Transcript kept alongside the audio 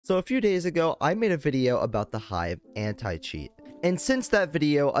So a few days ago, I made a video about the Hive anti-cheat. And since that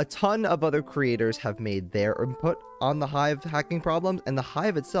video, a ton of other creators have made their input on the Hive hacking problems, and the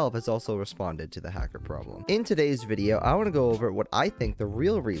Hive itself has also responded to the hacker problem. In today's video, I want to go over what I think the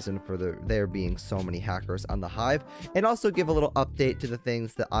real reason for there being so many hackers on the Hive, and also give a little update to the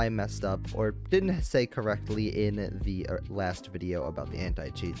things that I messed up or didn't say correctly in the last video about the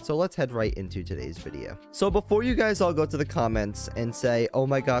anti-cheat. So let's head right into today's video. So before you guys all go to the comments and say, oh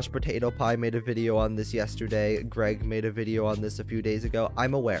my gosh, Potato Pie made a video on this yesterday, Greg made a video on this a few days ago,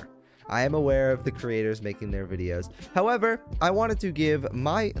 I'm aware. I am aware of the creators making their videos. However, I wanted to give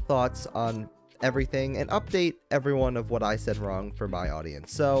my thoughts on everything and update everyone of what I said wrong for my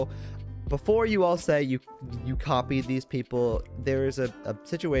audience. So before you all say you copied these people, there is a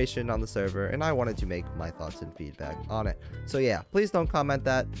situation on the server, and I wanted to make my thoughts and feedback on it. So yeah, please don't comment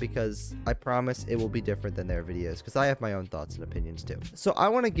that, because I promise it will be different than their videos, because I have my own thoughts and opinions too. So I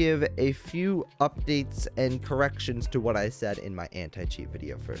want to give a few updates and corrections to what I said in my anti-cheat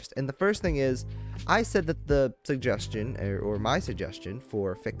video first. And the first thing is, I said that the suggestion, or my suggestion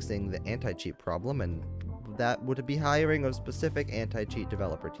for fixing the anti-cheat problem, and that would be hiring a specific anti-cheat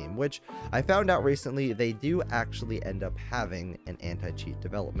developer team, which I found out recently they do actually end up having an anti-cheat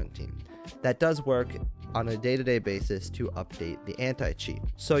development team that does work on a day-to-day basis to update the anti-cheat.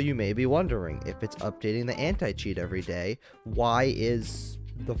 So you may be wondering, if it's updating the anti-cheat every day, why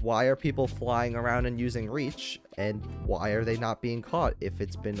are people flying around and using reach, and why are they not being caught if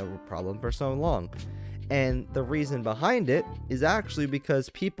it's been a problem for so long? And the reason behind it is actually because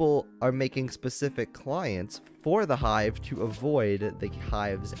people are making specific clients for the Hive to avoid the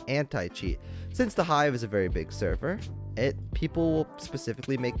Hive's anti-cheat. Since the Hive is a very big server, people will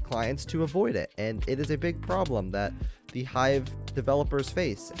specifically make clients to avoid it. And it is a big problem that the Hive developers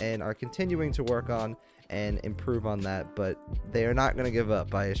face and are continuing to work on and improve on that, but they are not going to give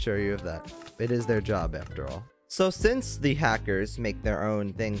up, I assure you of that. It is their job after all. So since the hackers make their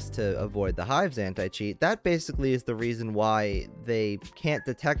own things to avoid the Hive's anti-cheat, that basically is the reason why they can't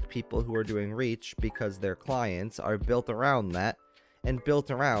detect people who are doing reach, because their clients are built around that and built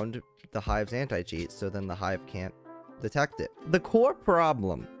around the Hive's anti-cheat, so then the Hive can't detect it. The core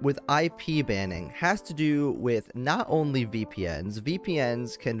problem with IP banning has to do with not only VPNs.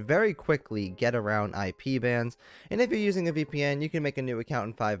 VPNs can very quickly get around IP bans, and if you're using a VPN, you can make a new account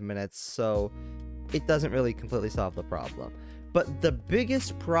in 5 minutes, so it doesn't really completely solve the problem. But the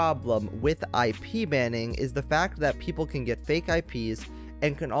biggest problem with IP banning is the fact that people can get fake IPs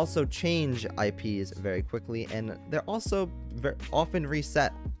and can also change IPs very quickly, and they're also very often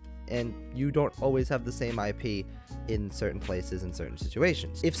reset, and you don't always have the same IP in certain places in certain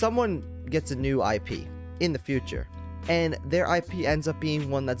situations. If someone gets a new IP in the future and their IP ends up being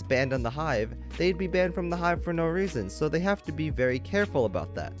one that's banned on the Hive, they'd be banned from the Hive for no reason, so they have to be very careful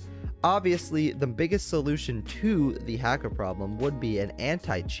about that. Obviously, the biggest solution to the hacker problem would be an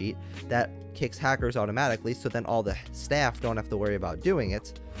anti-cheat that kicks hackers automatically, so then all the staff don't have to worry about doing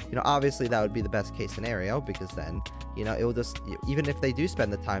it. You know, obviously that would be the best case scenario, because then, you know, it will just, even if they do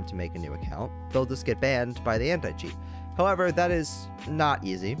spend the time to make a new account, they'll just get banned by the anti-cheat. However, that is not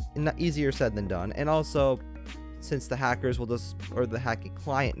easy, not easier said than done, and also, since the hackers will just, or the hacking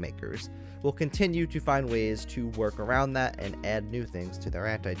client makers, will continue to find ways to work around that and add new things to their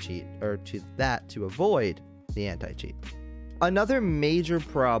anti-cheat, or to that, to avoid the anti-cheat. Another major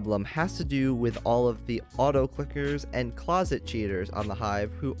problem has to do with all of the auto-clickers and closet cheaters on the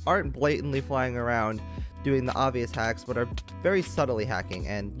Hive who aren't blatantly flying around doing the obvious hacks, but are very subtly hacking.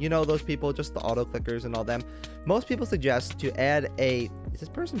 And you know those people, just the auto-clickers and all them. Most people suggest to add a... Is this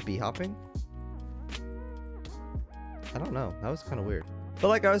person bee-hopping? I don't know. That was kind of weird. But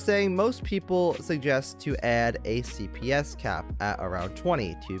like I was saying, most people suggest to add a CPS cap at around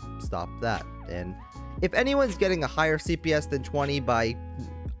 20 to stop that. And if anyone's getting a higher CPS than 20 by,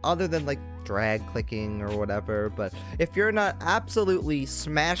 other than like drag clicking or whatever, but if you're not absolutely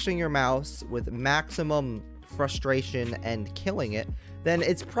smashing your mouse with maximum frustration and killing it, then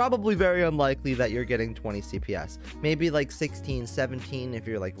it's probably very unlikely that you're getting 20 CPS. Maybe like 16, 17 if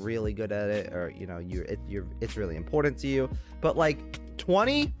you're like really good at it, or you know, it's really important to you. But like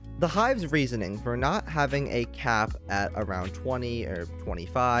 20, the Hive's reasoning for not having a cap at around 20 or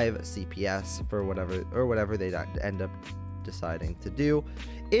 25 CPS for whatever they end up deciding to do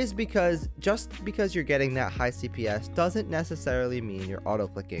is because just because you're getting that high CPS doesn't necessarily mean you're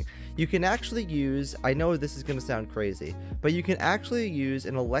auto-clicking. You can actually use, I know this is going to sound crazy, but you can actually use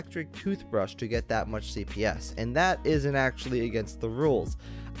an electric toothbrush to get that much CPS, and that isn't actually against the rules.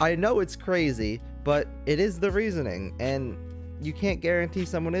 I know it's crazy, but it is the reasoning, and you can't guarantee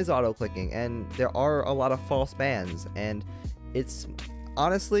someone is auto-clicking, and there are a lot of false bans, and it's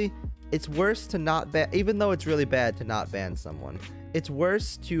honestly, it's worse to not ban, even though it's really bad to not ban someone. It's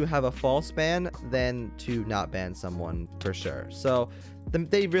worse to have a false ban than to not ban someone, for sure. So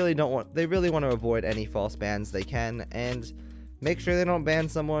they really want to avoid any false bans they can, and make sure they don't ban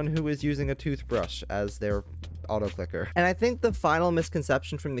someone who is using a toothbrush as their auto clicker. And I think the final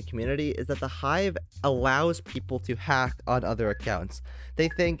misconception from the community is that the Hive allows people to hack on other accounts. They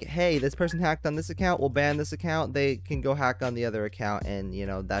think, hey, this person hacked on this account, we'll ban this account, they can go hack on the other account, and you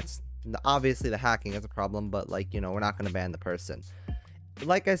know, that's obviously the hacking is a problem, but like, you know, we're not going to ban the person.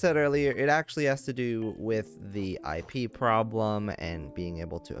 Like I said earlier, it actually has to do with the IP problem and being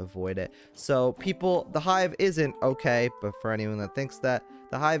able to avoid it. So the Hive isn't okay, but for anyone that thinks that,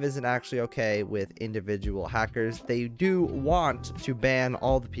 the Hive isn't actually okay with individual hackers. They do want to ban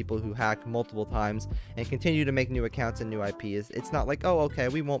all the people who hack multiple times and continue to make new accounts and new IPs. It's not like, oh, okay,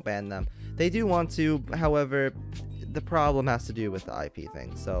 we won't ban them. They do want to, however, the problem has to do with the IP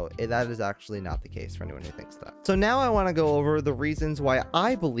thing, so that is actually not the case for anyone who thinks that. So now I want to go over the reasons why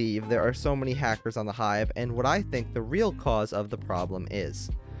I believe there are so many hackers on the Hive and what I think the real cause of the problem is.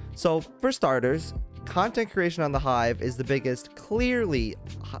 So for starters, content creation on the Hive is the biggest, clearly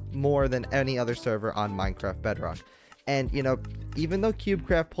more than any other server on Minecraft Bedrock. And, you know, even though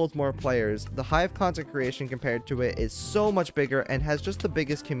CubeCraft pulls more players, the Hive content creation compared to it is so much bigger and has just the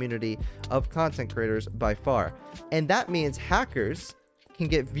biggest community of content creators by far. And that means hackers can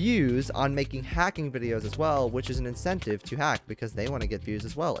get views on making hacking videos as well, which is an incentive to hack because they want to get views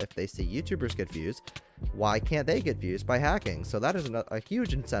as well. If they see YouTubers get views, why can't they get views by hacking? So that is a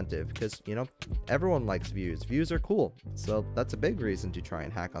huge incentive because, you know, everyone likes views. Views are cool. So that's a big reason to try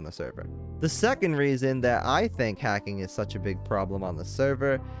and hack on the server. The second reason that I think hacking is such a big problem on the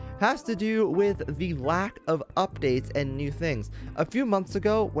server has to do with the lack of updates and new things. A few months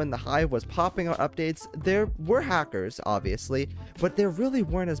ago, when the Hive was popping out updates, there were hackers, obviously, but there really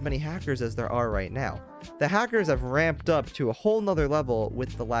weren't as many hackers as there are right now. The hackers have ramped up to a whole nother level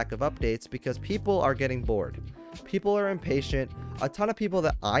with the lack of updates because people are getting bored. People are impatient. A ton of people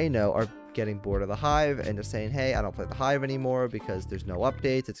that I know are getting bored of the Hive and just saying, hey, I don't play the Hive anymore because there's no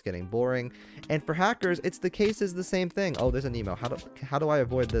updates, it's getting boring. And for hackers, it's the case is the same thing. Oh, there's an email. How do I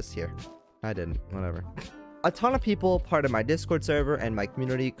avoid this here? I didn't. Whatever. A ton of people, part of my Discord server and my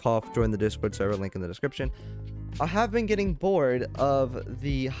community, join the Discord server, link in the description, have been getting bored of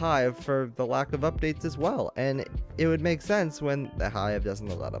the Hive for the lack of updates as well. And it would make sense when the Hive doesn't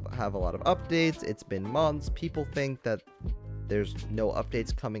have a lot of updates. It's been months. People think that there's no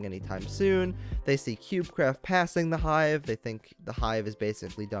updates coming anytime soon. They see CubeCraft passing the Hive. They think the Hive is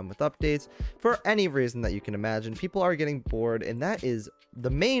basically done with updates. For any reason that you can imagine, people are getting bored, and that is the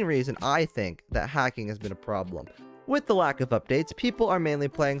main reason I think that hacking has been a problem. With the lack of updates, people are mainly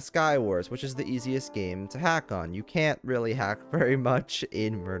playing Skywars, which is the easiest game to hack on. You can't really hack very much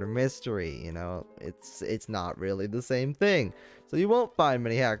in Murder Mystery, you know, it's not really the same thing. So you won't find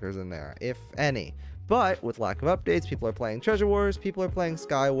many hackers in there, if any. But with lack of updates, people are playing Treasure Wars, people are playing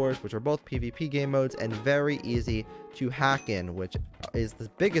Skywars, which are both PvP game modes and very easy to hack in, which is the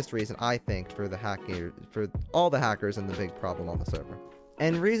biggest reason I think for all the hackers and the big problem on the server.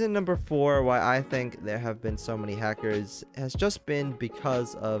 And reason number 4 why I think there have been so many hackers has just been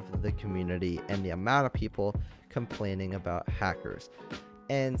because of the community and the amount of people complaining about hackers.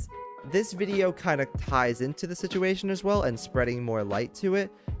 And this video kind of ties into the situation as well and spreading more light to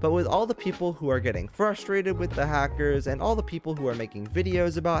it. But with all the people who are getting frustrated with the hackers and all the people who are making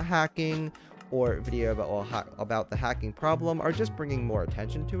videos about hacking or about the hacking problem are just bringing more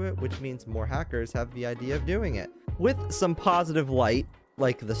attention to it, which means more hackers have the idea of doing it. With some positive light,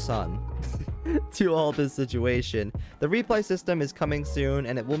 like the sun, to all this situation, the replay system is coming soon,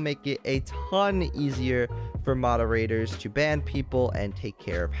 and it will make it a ton easier for moderators to ban people and take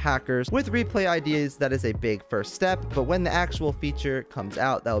care of hackers. With replay ideas, that is a big first step, but when the actual feature comes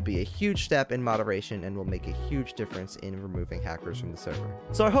out, that will be a huge step in moderation and will make a huge difference in removing hackers from the server.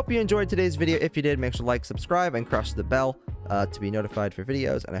 So I hope you enjoyed today's video. If you did, make sure to like, subscribe, and crush the bell to be notified for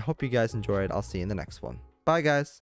videos, and I hope you guys enjoyed. I'll see you in the next one. Bye, guys.